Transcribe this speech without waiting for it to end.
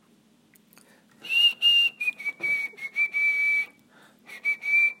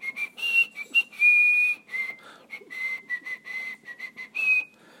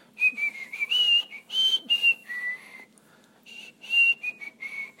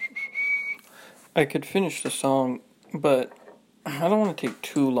I could finish the song, but I don't want to take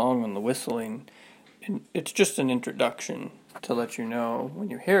too long on the whistling. And it's just an introduction to let you know when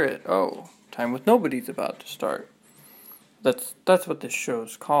you hear it, oh, Time with Nobody's about to start. That's what this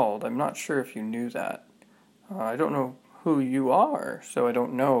show's called. I'm not sure if you knew that. I don't know who you are, so I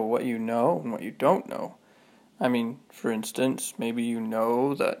don't know what you know and what you don't know. I mean, for instance, maybe you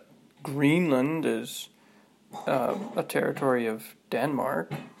know that Greenland is a territory of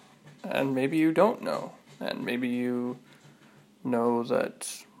Denmark, and maybe you don't know. And maybe you know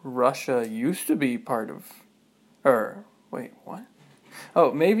that Russia used to be part of. Wait, what?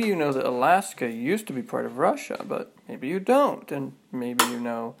 Oh, maybe you know that Alaska used to be part of Russia, but maybe you don't. And maybe you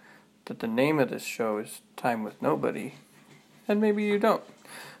know that the name of this show is Time with Nobody, and maybe you don't.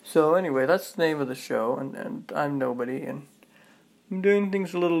 So anyway, that's the name of the show, and I'm Nobody, and I'm doing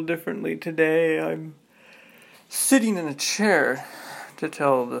things a little differently today. I'm sitting in a chair to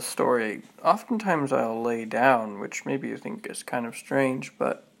tell the story. Oftentimes I'll lay down, which maybe you think is kind of strange,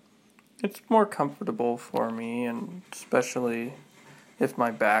 but it's more comfortable for me, and especially if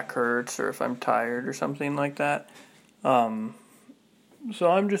my back hurts or if I'm tired or something like that.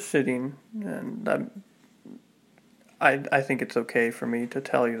 So I'm just sitting, and I think it's okay for me to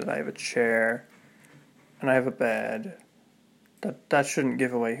tell you that I have a chair and I have a bed. That shouldn't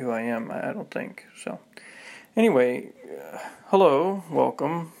give away who I am, I don't think. So anyway, hello,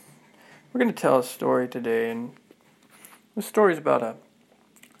 welcome. We're going to tell a story today, and the story's about a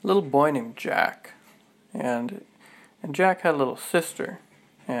little boy named Jack, and Jack had a little sister,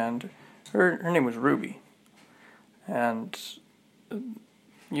 and her name was Ruby. And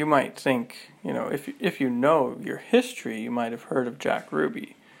you might think, if you know your history, you might have heard of Jack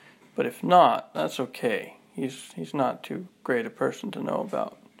Ruby, but if not, that's okay. He's not too great a person to know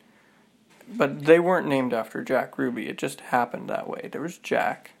about. But they weren't named after Jack Ruby. It just happened that way. There was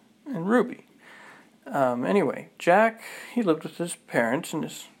Jack and Ruby. Anyway, Jack, he lived with his parents and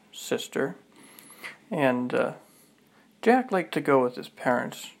his sister, and Jack liked to go with his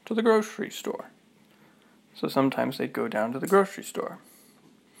parents to the grocery store. So sometimes they'd go down to the grocery store.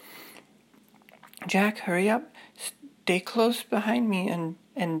 Jack, hurry up. Stay close behind me and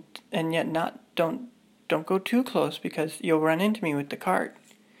yet don't go too close because you'll run into me with the cart.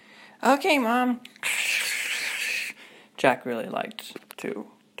 Okay, Mom. Jack really liked to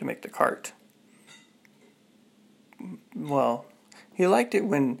make the cart. Well, he liked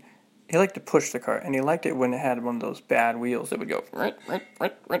to push the cart, and he liked it when it had one of those bad wheels that would go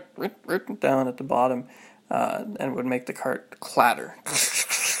down at the bottom, and would make the cart clatter.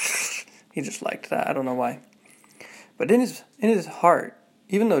 He just liked that. I don't know why. But in his heart,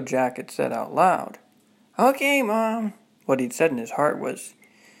 even though Jack had said out loud, "Okay, Mom," what he'd said in his heart was,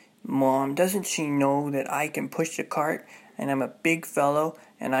 "Mom, doesn't she know that I can push the cart, and I'm a big fellow,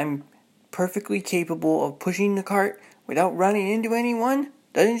 and I'm perfectly capable of pushing the cart without running into anyone?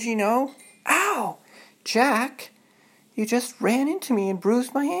 Doesn't she know? Ow! Jack, you just ran into me and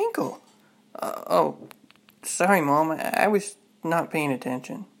bruised my ankle." Oh, sorry, Mom, I was not paying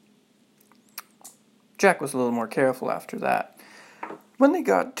attention. Jack was a little more careful after that. When they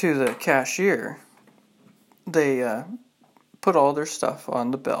got to the cashier, they put all their stuff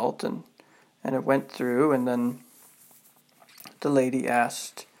on the belt, and it went through, and then the lady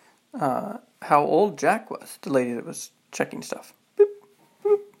asked how old Jack was, the lady that was checking stuff. Boop,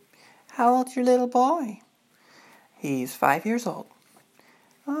 boop. How old's your little boy? He's 5 years old.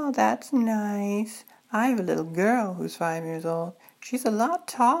 Oh, that's nice. I have a little girl who's 5 years old. She's a lot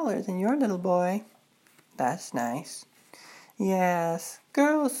taller than your little boy. That's nice. Yes,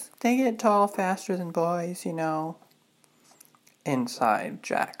 girls, they get tall faster than boys, you know. Inside,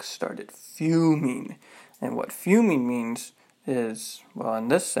 Jack started fuming. And what fuming means is, well, in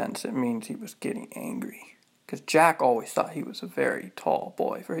this sense, it means he was getting angry. Because Jack always thought he was a very tall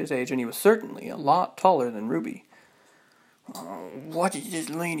boy for his age, and he was certainly a lot taller than Ruby. What does this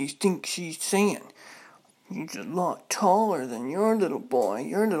lady think she's saying? He's a lot taller than your little boy.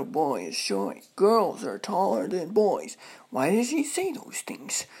 Your little boy is short. Girls are taller than boys. Why does she say those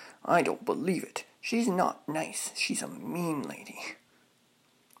things? I don't believe it. She's not nice. She's a mean lady.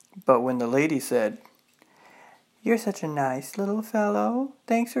 But when the lady said, "You're such a nice little fellow.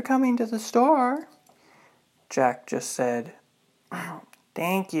 Thanks for coming to the store," Jack just said,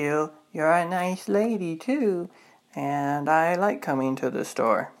 "Thank you. You're a nice lady, too. And I like coming to the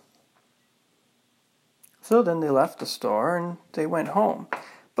store." So then they left the store and they went home.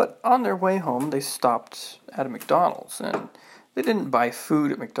 But on their way home, they stopped at a McDonald's. And they didn't buy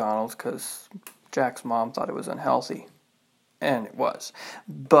food at McDonald's because Jack's mom thought it was unhealthy. And it was.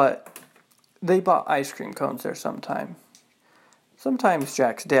 But they bought ice cream cones there sometime. Sometimes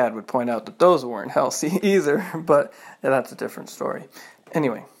Jack's dad would point out that those weren't healthy either, but that's a different story.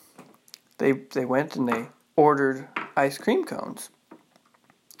 Anyway, they went and they ordered ice cream cones.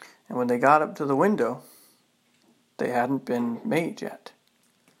 And when they got up to the window, they hadn't been made yet.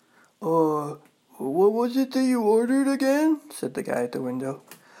 What was it that you ordered again? Said the guy at the window.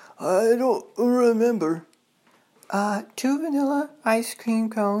 I don't remember. 2 vanilla ice cream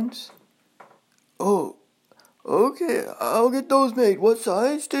cones. Oh, okay, I'll get those made. What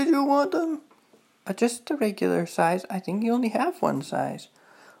size did you want them? Just a regular size. I think you only have one size.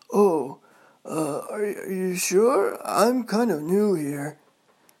 Oh, are you sure? I'm kind of new here.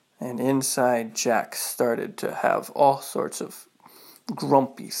 And inside, Jack started to have all sorts of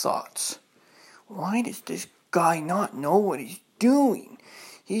grumpy thoughts. Why does this guy not know what he's doing?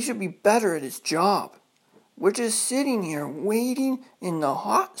 He should be better at his job. We're just sitting here waiting in the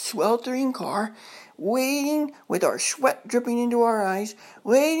hot, sweltering car, waiting with our sweat dripping into our eyes,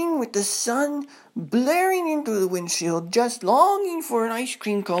 waiting with the sun blaring into the windshield, just longing for an ice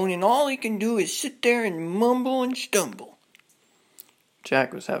cream cone, and all he can do is sit there and mumble and stumble.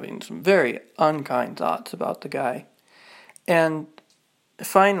 Jack was having some very unkind thoughts about the guy. And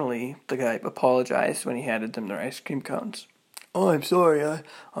finally, the guy apologized when he handed them their ice cream cones. Oh, I'm sorry,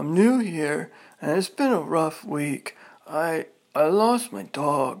 I'm new here, and it's been a rough week. I lost my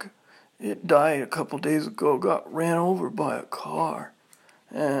dog. It died a couple days ago, got ran over by a car.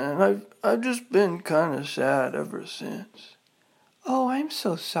 And I've just been kind of sad ever since. Oh, I'm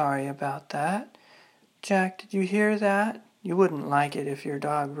so sorry about that. Jack, did you hear that? You wouldn't like it if your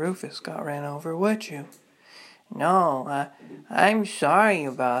dog Rufus got ran over, would you? No, I'm sorry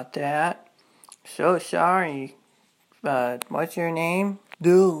about that. So sorry. What's your name?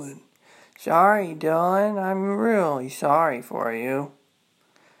 Dylan. Sorry, Dylan. I'm really sorry for you.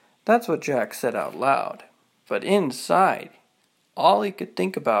 That's what Jack said out loud. But inside, all he could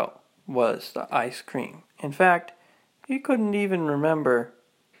think about was the ice cream. In fact, he couldn't even remember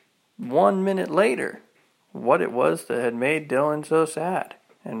 1 minute later what it was that had made Dylan so sad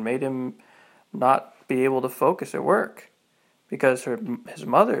and made him not be able to focus at work. Because his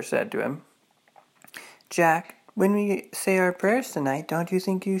mother said to him, Jack, when we say our prayers tonight, don't you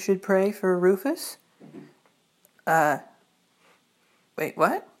think you should pray for Rufus? Wait,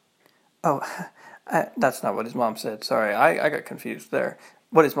 what? Oh, that's not what his mom said. Sorry, I got confused there.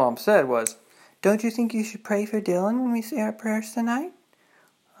 What his mom said was, don't you think you should pray for Dylan when we say our prayers tonight?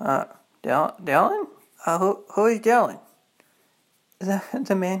 Dylan? Who is Dylan?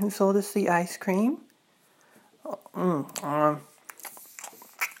 The man who sold us the ice cream?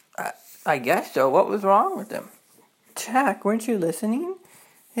 I guess so. What was wrong with him? Jack, weren't you listening?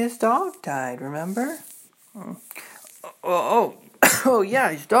 His dog died, remember? Oh,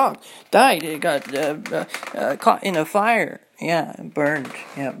 yeah, his dog died. It got caught in a fire. Yeah,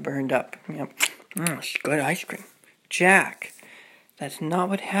 burned up. Yeah. Good ice cream. Jack, that's not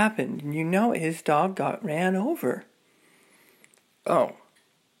what happened. You know his dog got ran over. Oh,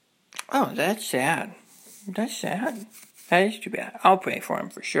 that's sad. That's sad. That is too bad. I'll pray for him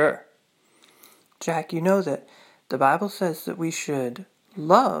for sure. Jack, you know that the Bible says that we should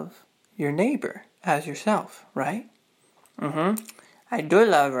love your neighbor as yourself, right? Mm-hmm. I do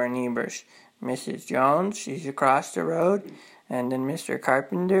love our neighbors. Mrs. Jones, she's across the road. And then Mr.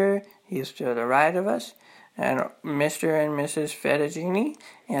 Carpenter, he's to the right of us. And Mr. and Mrs. Fettuccine.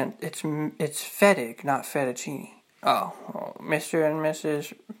 And it's Fettig, not Fettuccine. Oh, Mr. and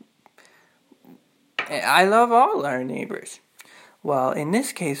Mrs. I love all our neighbors. Well, in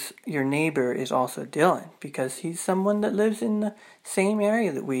this case, your neighbor is also Dylan, because he's someone that lives in the same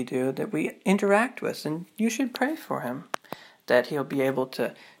area that we do, that we interact with, and you should pray for him, that he'll be able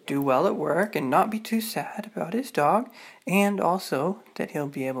to do well at work and not be too sad about his dog, and also that he'll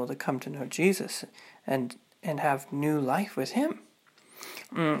be able to come to know Jesus and have new life with him.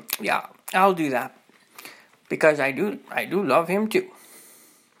 Yeah, I'll do that, because I do love him too.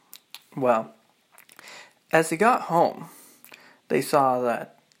 Well, as they got home, they saw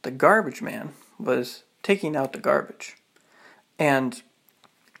that the garbage man was taking out the garbage. And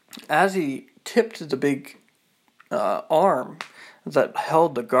as he tipped the big arm that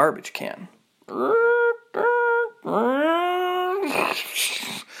held the garbage can,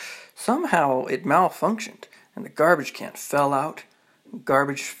 somehow it malfunctioned, and the garbage can fell out.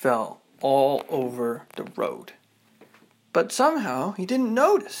 Garbage fell all over the road. But somehow he didn't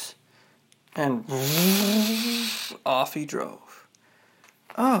notice. And off he drove.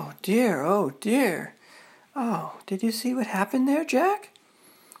 Oh dear, oh dear. Oh, did you see what happened there, Jack?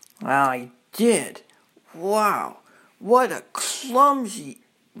 Well, I did. Wow, what a clumsy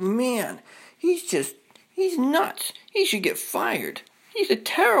man. He's He's nuts. He should get fired. He's a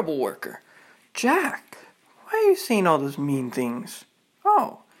terrible worker. Jack, why are you saying all those mean things?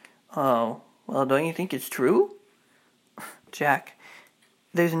 Oh, well, don't you think it's true? Jack,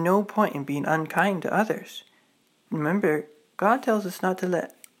 there's no point in being unkind to others. Remember, God tells us not to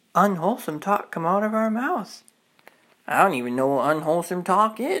let unwholesome talk come out of our mouths. I don't even know what unwholesome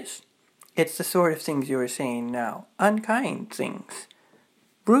talk is. It's the sort of things you were saying now. Unkind things.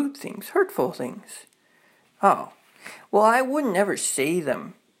 Rude things. Hurtful things. Oh, well, I wouldn't ever say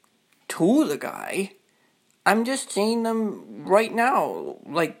them to the guy. I'm just saying them right now.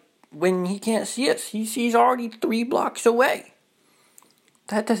 Like, when he can't see us. He's already 3 blocks away.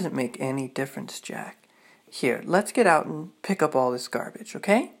 That doesn't make any difference, Jack. Here, let's get out and pick up all this garbage,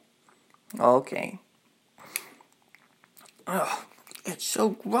 okay? Okay. Ugh, it's so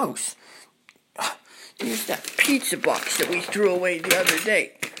gross. There's that pizza box that we threw away the other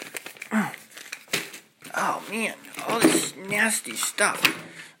day. Oh, man, all this nasty stuff.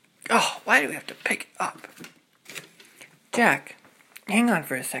 Oh, why do we have to pick it up? Jack, hang on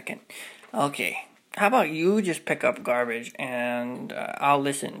for a second. Okay, how about you just pick up garbage and I'll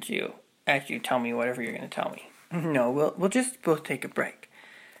listen to you as you tell me whatever you're going to tell me. No, we'll just both take a break.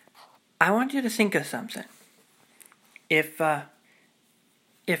 I want you to think of something. If the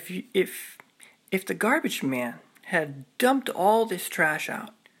garbage man had dumped all this trash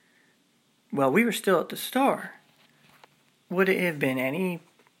out while we were still at the store, would it have been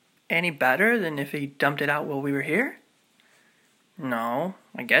any better than if he dumped it out while we were here? No,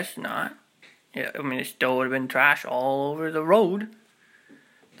 I guess not. Yeah, I mean, it still would have been trash all over the road.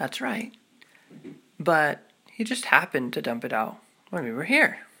 That's right. But he just happened to dump it out when we were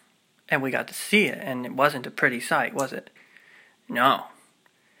here. And we got to see it, and it wasn't a pretty sight, was it? No.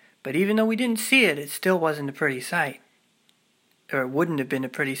 But even though we didn't see it, it still wasn't a pretty sight. Or it wouldn't have been a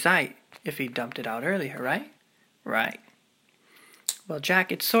pretty sight if he dumped it out earlier, right? Right. Well,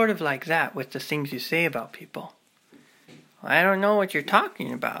 Jack, it's sort of like that with the things you say about people. I don't know what you're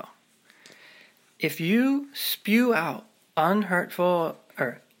talking about. If you spew out unhurtful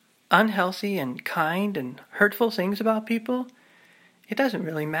or unhealthy and kind and hurtful things about people, it doesn't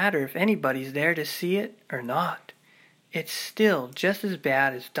really matter if anybody's there to see it or not. It's still just as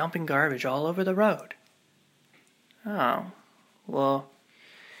bad as dumping garbage all over the road. Oh, well,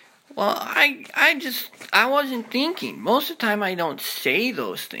 I wasn't thinking. Most of the time I don't say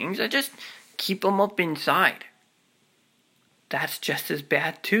those things. I just keep them up inside. That's just as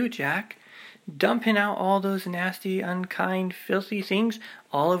bad too, Jack. Dumping out all those nasty, unkind, filthy things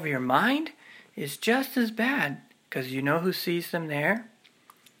all over your mind is just as bad, 'cause you know who sees them there?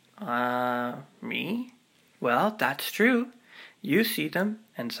 Me? Well, that's true. You see them,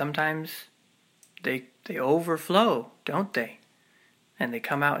 and sometimes they overflow, don't they? And they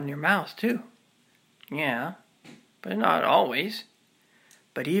come out in your mouth, too. Yeah, but not always.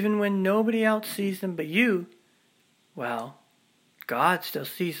 But even when nobody else sees them but you, well, God still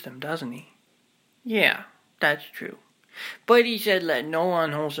sees them, doesn't he? Yeah, that's true. But he said let no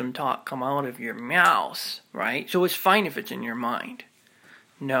unwholesome talk come out of your mouth, right? So it's fine if it's in your mind.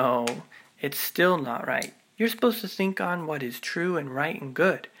 No, it's still not right. You're supposed to think on what is true and right and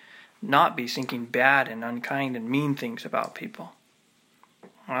good, not be thinking bad and unkind and mean things about people.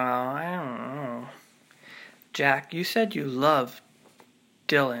 I don't know. Jack, you said you loved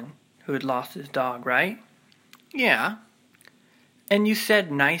Dylan, who had lost his dog, right? Yeah. And you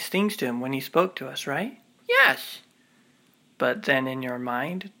said nice things to him when he spoke to us, right? Yes. But then in your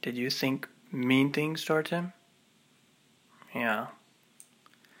mind, did you think mean things towards him? Yeah.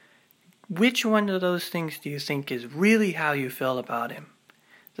 Which one of those things do you think is really how you feel about him?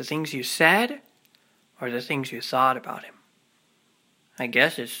 The things you said or the things you thought about him? I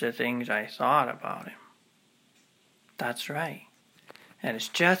guess it's the things I thought about him. That's right. And it's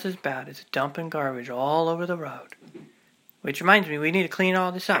just as bad as dumping garbage all over the road. Which reminds me, we need to clean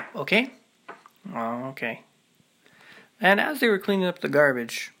all this up, okay? Oh, okay. And as they were cleaning up the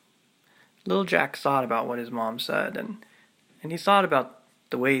garbage, little Jack thought about what his mom said, and he thought about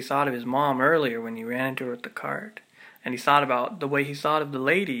the way he thought of his mom earlier when he ran into her with the cart. And he thought about the way he thought of the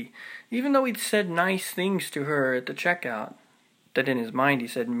lady, even though he'd said nice things to her at the checkout, that in his mind he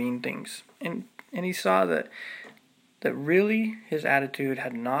said mean things. And he saw that really his attitude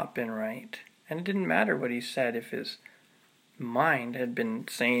had not been right. And it didn't matter what he said if his mind had been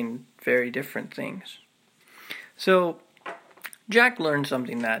saying very different things. So Jack learned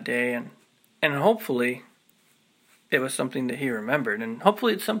something that day, and hopefully it was something that he remembered, and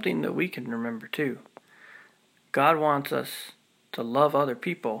hopefully it's something that we can remember too. God wants us to love other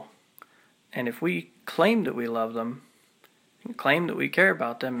people, and if we claim that we love them, and claim that we care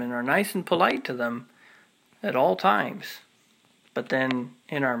about them, and are nice and polite to them, at all times. But then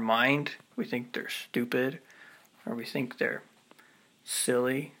in our mind, we think they're stupid, or we think they're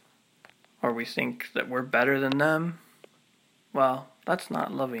silly, or we think that we're better than them. Well, that's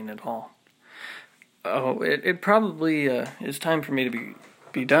not loving at all. Oh, it probably is time for me to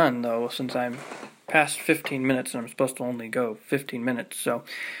be done, though, since I'm past 15 minutes and I'm supposed to only go 15 minutes. So,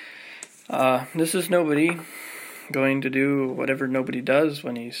 this is Nobody going to do whatever Nobody does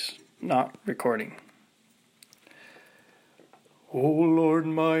when he's not recording. O Lord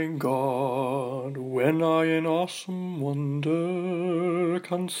my God, when I in awesome wonder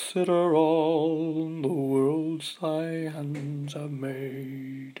consider all the worlds thy hands have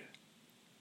made,